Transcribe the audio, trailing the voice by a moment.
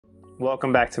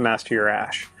Welcome back to Master Your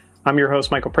Ash. I'm your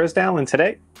host, Michael Prisdale, and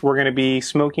today we're going to be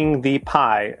smoking the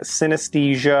Pi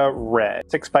Synesthesia Red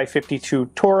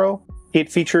 6x52 Toro.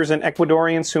 It features an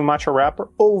Ecuadorian Sumatra wrapper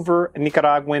over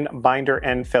Nicaraguan binder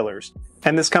and fillers.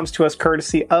 And this comes to us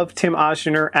courtesy of Tim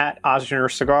Ozgener at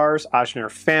Ozgener Cigars,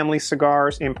 Ozgener Family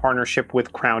Cigars, in partnership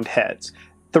with Crowned Heads.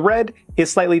 The red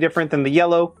is slightly different than the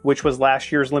yellow, which was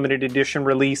last year's limited edition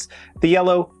release. The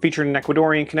yellow featured an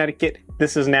Ecuadorian Connecticut.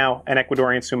 This is now an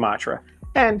Ecuadorian Sumatra.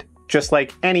 And just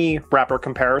like any wrapper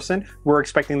comparison, we're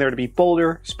expecting there to be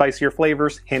bolder, spicier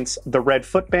flavors, hence the red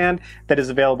footband that is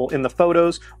available in the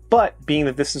photos. But being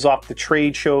that this is off the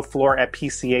trade show floor at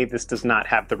PCA, this does not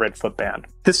have the red footband.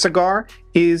 This cigar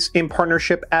is in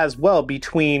partnership as well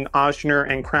between Ozgener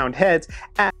and Crowned Heads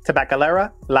at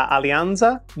Tabacalera La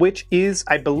Alianza, which is,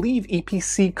 I believe,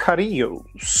 EPC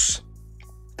Carrillo's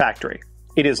factory.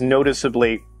 It is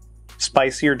noticeably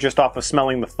spicier just off of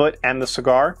smelling the foot and the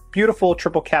cigar. Beautiful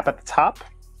triple cap at the top.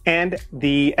 And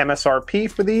the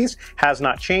MSRP for these has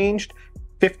not changed.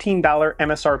 $15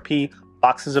 MSRP,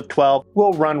 boxes of 12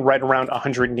 will run right around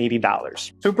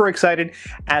 $180. Super excited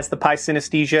as the Pi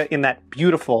Synesthesia in that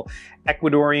beautiful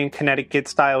Ecuadorian Connecticut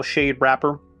style shade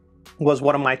wrapper was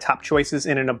one of my top choices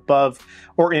in an above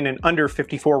or in an under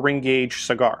 54 ring gauge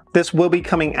cigar. This will be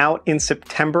coming out in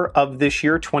September of this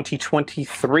year,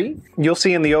 2023. You'll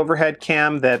see in the overhead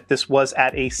cam that this was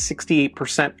at a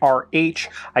 68% RH.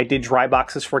 I did dry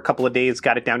boxes for a couple of days,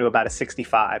 got it down to about a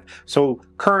 65. So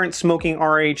current smoking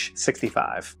RH,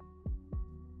 65.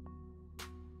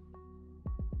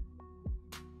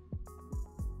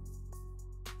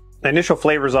 The initial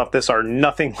flavors off this are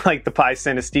nothing like the Pi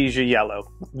Synesthesia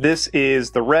Yellow. This is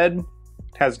the red,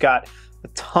 has got a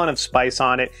ton of spice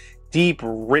on it, deep,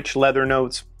 rich leather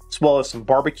notes, as well as some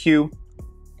barbecue,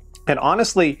 and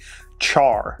honestly,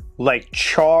 char. Like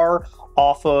char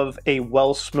off of a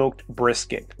well-smoked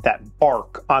brisket, that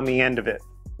bark on the end of it.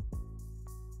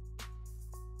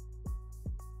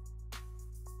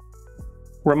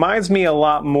 Reminds me a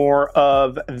lot more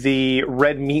of the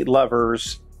Red Meat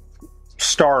Lovers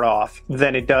start off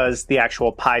than it does the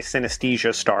actual Pi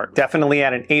Synesthesia start. Definitely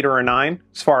at an 8 or a 9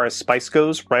 as far as spice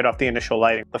goes right off the initial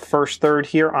lighting. The first third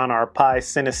here on our Pi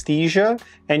Synesthesia,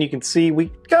 and you can see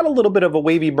we got a little bit of a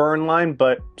wavy burn line,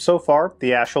 but so far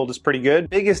the ash hold is pretty good.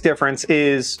 Biggest difference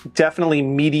is definitely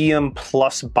medium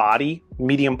plus body,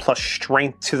 medium plus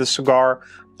strength to the cigar.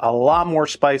 A lot more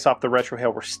spice off the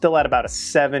retrohale. We're still at about a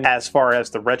 7 as far as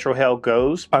the retrohale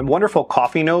goes. A wonderful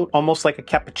coffee note, almost like a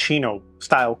cappuccino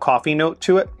style coffee note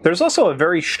to it. There's also a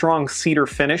very strong cedar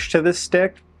finish to this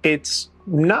stick. It's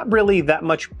not really that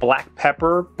much black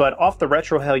pepper, but off the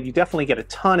retrohale, you definitely get a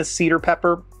ton of cedar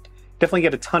pepper. Definitely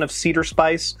get a ton of cedar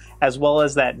spice, as well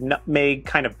as that nutmeg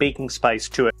kind of baking spice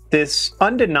to it. This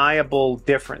undeniable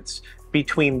difference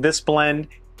between this blend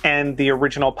and the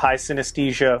original Pi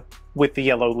Synesthesia with the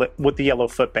yellow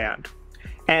footband.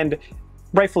 And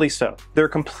rightfully so. They're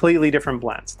completely different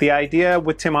blends. The idea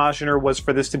with Tim Ozgener was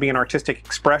for this to be an artistic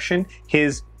expression.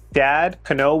 His dad,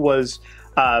 Cano, was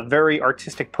a very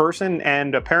artistic person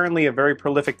and apparently a very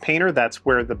prolific painter. That's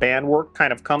where the band work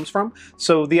kind of comes from.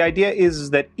 So the idea is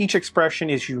that each expression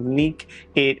is unique.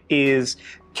 It is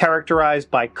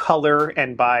characterized by color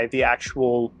and by the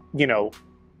actual,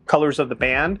 colors of the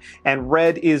band, and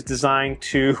red is designed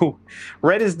to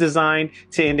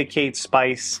indicate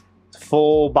spice,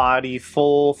 full body,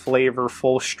 full flavor,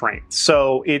 full strength.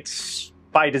 So it's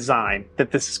by design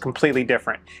that this is completely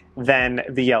different than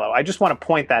the yellow. I just want to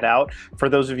point that out for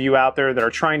those of you out there that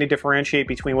are trying to differentiate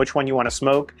between which one you want to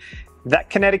smoke. That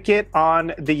Connecticut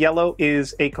on the yellow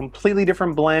is a completely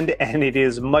different blend, and it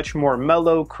is much more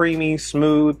mellow, creamy,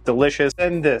 smooth, delicious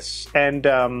than this. And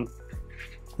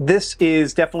this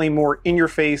is definitely more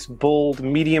in-your-face, bold,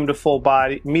 medium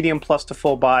plus to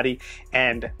full body,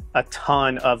 and a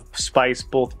ton of spice,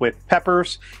 both with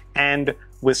peppers and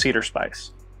with cedar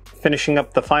spice. Finishing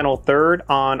up the final third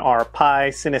on our Pi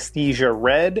Synesthesia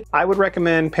Red, I would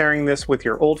recommend pairing this with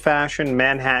your old-fashioned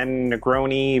Manhattan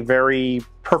Negroni, very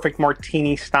perfect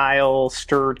martini style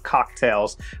stirred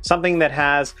cocktails. Something that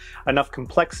has enough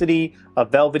complexity, a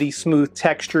velvety smooth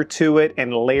texture to it,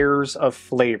 and layers of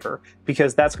flavor,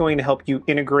 because that's going to help you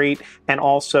integrate and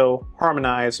also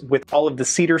harmonize with all of the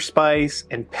cedar spice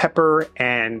and pepper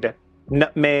and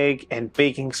nutmeg and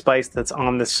baking spice that's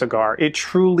on this cigar. It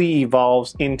truly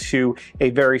evolves into a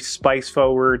very spice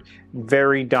forward,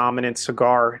 very dominant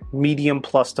cigar, medium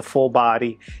plus to full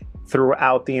body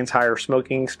throughout the entire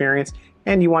smoking experience.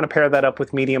 And you want to pair that up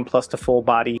with medium plus to full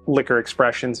body liquor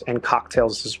expressions and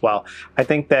cocktails as well. I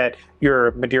think that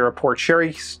your Madeira Port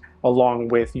Sherry along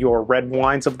with your red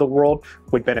wines of the world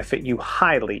would benefit you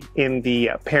highly in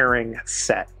the pairing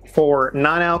set. For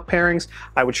non-alc pairings,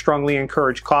 I would strongly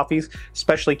encourage coffees,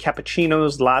 especially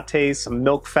cappuccinos, lattes, some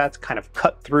milk fats, kind of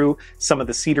cut through some of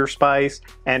the cedar spice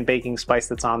and baking spice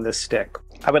that's on this stick.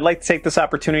 I would like to take this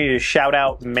opportunity to shout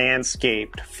out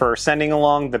Manscaped for sending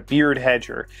along the Beard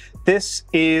Hedger. This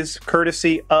is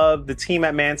courtesy of the team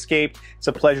at Manscaped. It's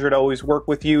a pleasure to always work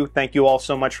with you. Thank you all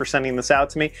so much for sending this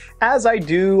out to me, as I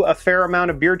do a fair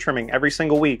amount of beard trimming every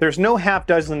single week. There's no half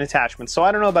dozen attachments, so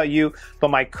I don't know about you,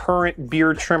 but my current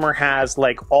beard trimmer has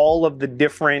like all of the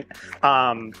different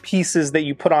pieces that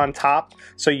you put on top.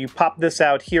 So you pop this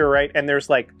out here, right? And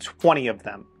there's like 20 of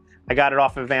them. I got it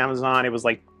off of Amazon. It was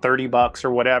like 30 bucks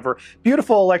or whatever.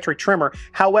 Beautiful electric trimmer.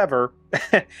 However,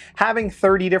 having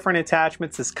 30 different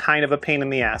attachments is kind of a pain in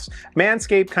the ass.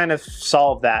 Manscaped kind of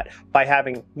solved that by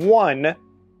having one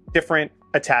different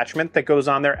attachment that goes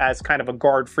on there as kind of a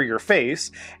guard for your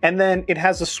face. And then it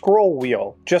has a scroll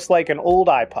wheel, just like an old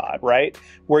iPod, right?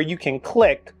 Where you can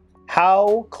click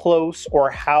how close or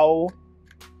how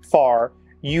far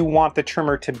you want the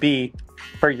trimmer to be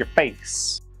for your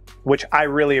face, which I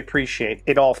really appreciate.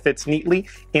 It all fits neatly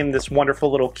in this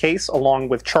wonderful little case along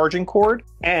with charging cord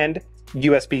and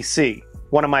USB-C.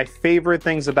 One of my favorite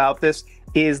things about this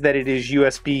is that it is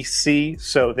USB-C,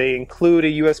 so they include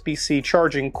a USB-C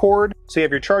charging cord. So you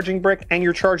have your charging brick and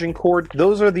your charging cord.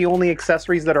 Those are the only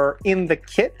accessories that are in the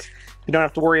kit. You don't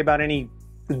have to worry about any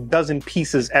dozen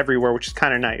pieces everywhere, which is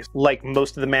kind of nice. Like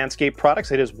most of the Manscaped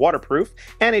products, it is waterproof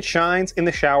and it shines in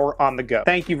the shower on the go.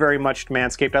 Thank you very much to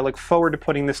Manscaped. I look forward to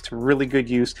putting this to really good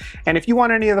use. And if you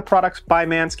want any of the products by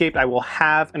Manscaped, I will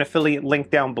have an affiliate link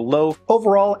down below.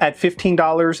 Overall, at $15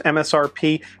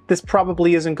 MSRP, this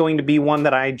probably isn't going to be one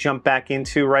that I jump back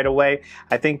into right away.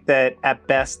 I think that at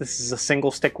best, this is a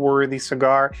single stick worthy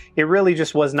cigar. It really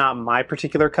just was not my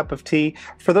particular cup of tea.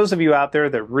 For those of you out there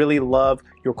that really love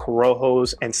your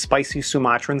Corojos and spicy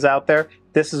Sumatrans out there,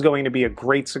 this is going to be a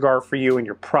great cigar for you and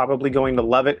you're probably going to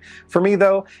love it. For me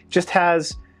though, it just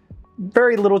has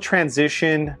very little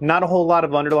transition, not a whole lot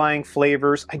of underlying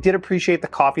flavors. I did appreciate the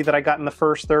coffee that I got in the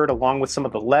first third along with some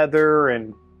of the leather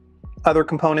and other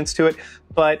components to it,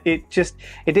 but it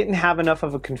didn't have enough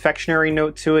of a confectionery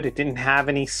note to it. It didn't have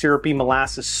any syrupy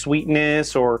molasses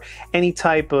sweetness or any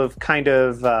type of kind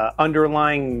of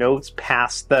underlying notes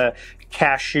past the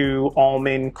cashew,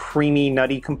 almond, creamy,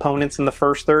 nutty components in the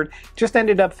first third. Just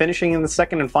ended up finishing in the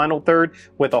second and final third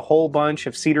with a whole bunch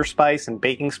of cedar spice and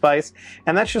baking spice,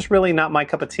 and that's just really not my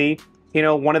cup of tea. You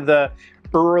know, one of the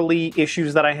early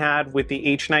issues that I had with the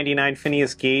H99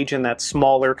 Phineas Gauge in that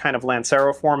smaller kind of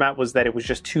Lancero format was that it was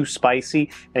just too spicy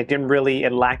and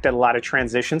it lacked a lot of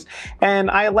transitions.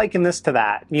 And I liken this to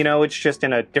that. You know, it's just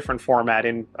in a different format,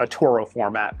 in a Toro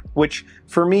format, which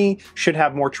for me should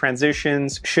have more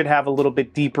transitions, should have a little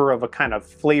bit deeper of a kind of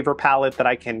flavor palette that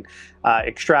I can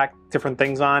extract different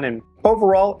things on. And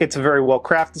overall, it's a very well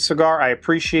crafted cigar. I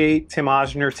appreciate Tim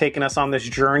Ozgener taking us on this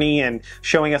journey and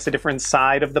showing us a different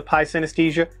side of the Pi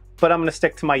Synesthesia, but I'm going to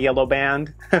stick to my yellow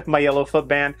band, my yellow foot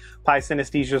band. Pi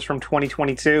Synesthesia is from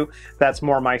 2022. That's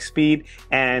more my speed.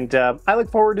 And I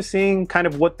look forward to seeing kind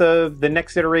of what the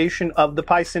next iteration of the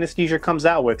Pi Synesthesia comes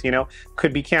out with. You know,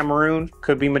 could be Cameroon,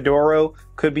 could be Maduro,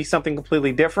 could be something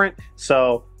completely different.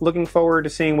 So looking forward to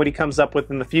seeing what he comes up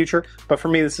with in the future. But for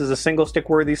me, this is a single stick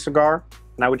worthy cigar.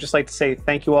 And I would just like to say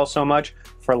thank you all so much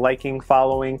for liking,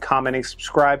 following, commenting,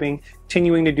 subscribing,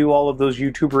 continuing to do all of those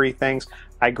YouTubery things.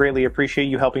 I greatly appreciate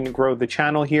you helping to grow the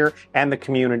channel here and the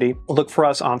community. Look for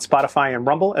us on Spotify and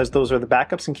Rumble, as those are the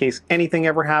backups in case anything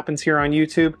ever happens here on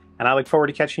YouTube. And I look forward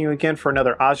to catching you again for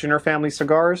another Ozgener Family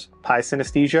Cigars Pi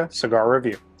Synesthesia cigar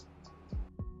review.